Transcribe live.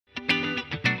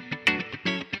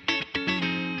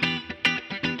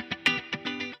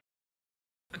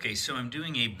Okay, so I'm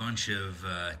doing a bunch of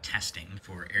testing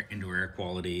for indoor air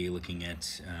quality, looking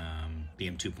at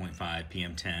PM 2.5,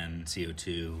 PM10,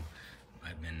 CO2.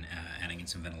 I've been adding in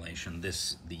some ventilation.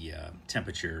 The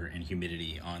temperature and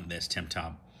humidity on this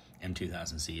TempTop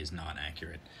M2000C is not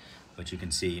accurate. But you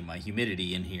can see my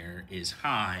humidity in here is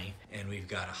high, and we've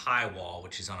got a high wall,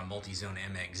 which is on a multi-zone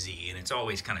MXZ, and it's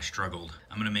always kind of struggled.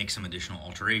 I'm gonna make some additional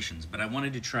alterations, but I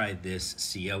wanted to try this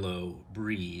Cielo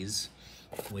Breez,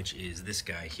 which is this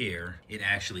guy here. It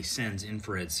actually sends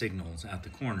infrared signals out the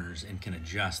corners and can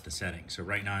adjust the settings. So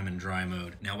right now I'm in dry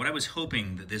mode. Now what I was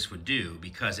hoping that this would do,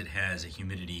 because it has a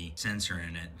humidity sensor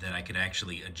in it, that I could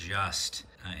actually adjust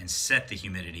and set the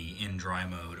humidity in dry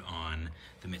mode on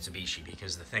the Mitsubishi,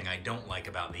 because the thing I don't like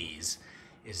about these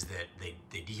is that they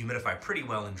dehumidify pretty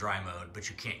well in dry mode, but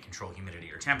you can't control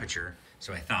humidity or temperature.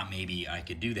 So I thought maybe I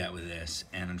could do that with this,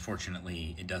 and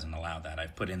unfortunately it doesn't allow that.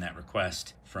 I've put in that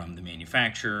request from the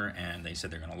manufacturer, and they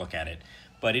said they're gonna look at it.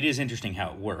 But it is interesting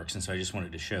how it works, and so I just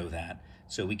wanted to show that.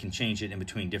 So we can change it in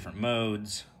between different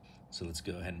modes. So let's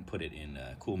go ahead and put it in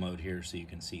cool mode here so you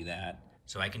can see that.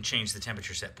 So I can change the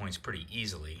temperature set points pretty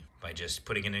easily by just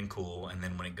putting it in cool, and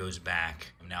then when it goes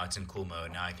back, now it's in cool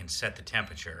mode, now I can set the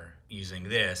temperature using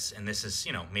this, and this is,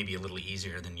 you know, maybe a little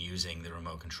easier than using the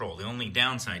remote control. The only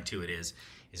downside to it is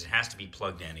it has to be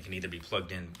plugged in. It can either be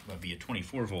plugged in via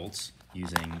 24 volts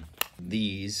using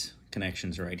these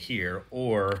connections right here,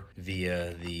 or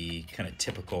via the kind of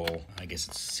typical, I guess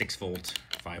it's 6 volt,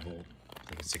 5 volt, I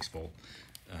think it's 6 volt.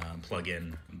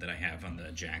 Plug-in that I have on the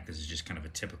jack. This is just kind of a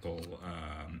typical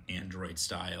Android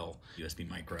style USB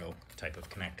micro type of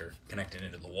connector connected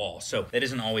into the wall. So that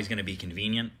isn't always going to be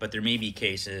convenient, but there may be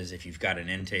cases if you've got an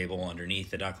end table underneath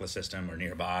the ductless system or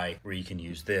nearby where you can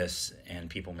use this, and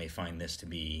people may find this to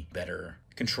be better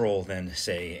control than,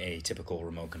 say, a typical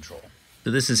remote control.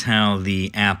 So this is how the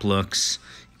app looks.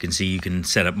 You can see you can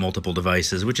set up multiple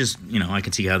devices, which is, you know, I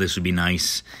can see how this would be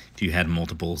nice if you had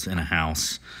multiples in a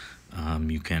house.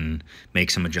 You can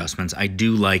make some adjustments. I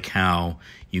do like how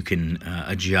you can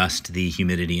adjust the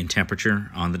humidity and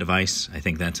temperature on the device. I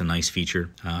think that's a nice feature.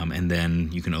 And then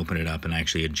you can open it up and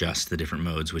actually adjust the different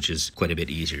modes, which is quite a bit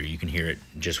easier. You can hear it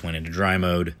just went into dry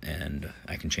mode, and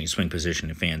I can change swing position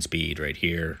and fan speed right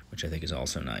here, which I think is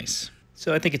also nice.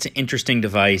 So I think it's an interesting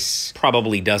device.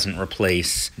 Probably doesn't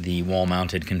replace the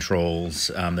wall-mounted controls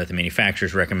that the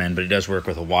manufacturers recommend, but it does work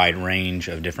with a wide range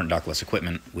of different ductless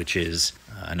equipment, which is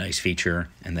a nice feature.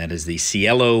 And that is the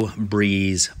Cielo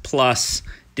Breez Plus.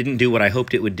 Didn't do what I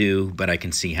hoped it would do, but I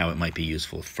can see how it might be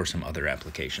useful for some other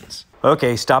applications.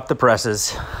 Okay, stop the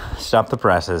presses. Stop the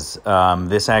presses.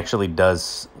 This actually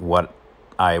does what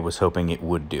I was hoping it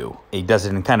would do. It does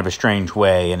it in kind of a strange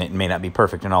way, and it may not be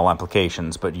perfect in all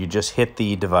applications, but you just hit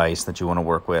the device that you want to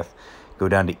work with, go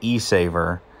down to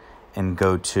eSaver, and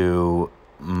go to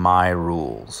My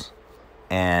Rules.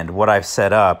 And what I've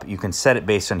set up, you can set it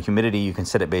based on humidity, you can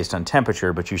set it based on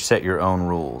temperature, but you set your own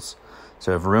rules.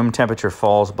 So if room temperature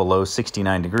falls below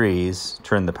 69 degrees,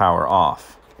 turn the power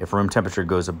off. If room temperature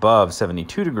goes above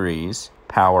 72 degrees,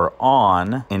 power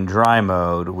on in dry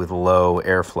mode with low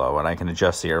airflow. And I can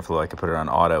adjust the airflow. I could put it on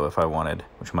auto if I wanted,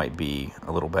 which might be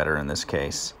a little better in this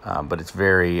case. But it's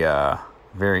very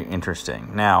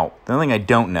interesting. Now, the only thing I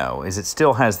don't know is it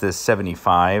still has this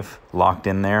 75 locked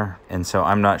in there. And so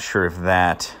I'm not sure if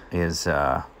that is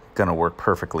going to work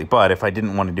perfectly. But if I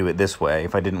didn't want to do it this way,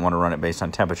 if I didn't want to run it based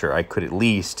on temperature, I could at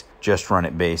least just run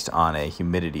it based on a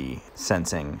humidity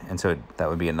sensing. And so that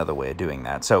would be another way of doing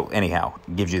that. So anyhow,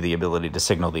 it gives you the ability to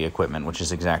signal the equipment, which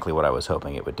is exactly what I was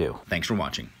hoping it would do. Thanks for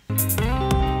watching.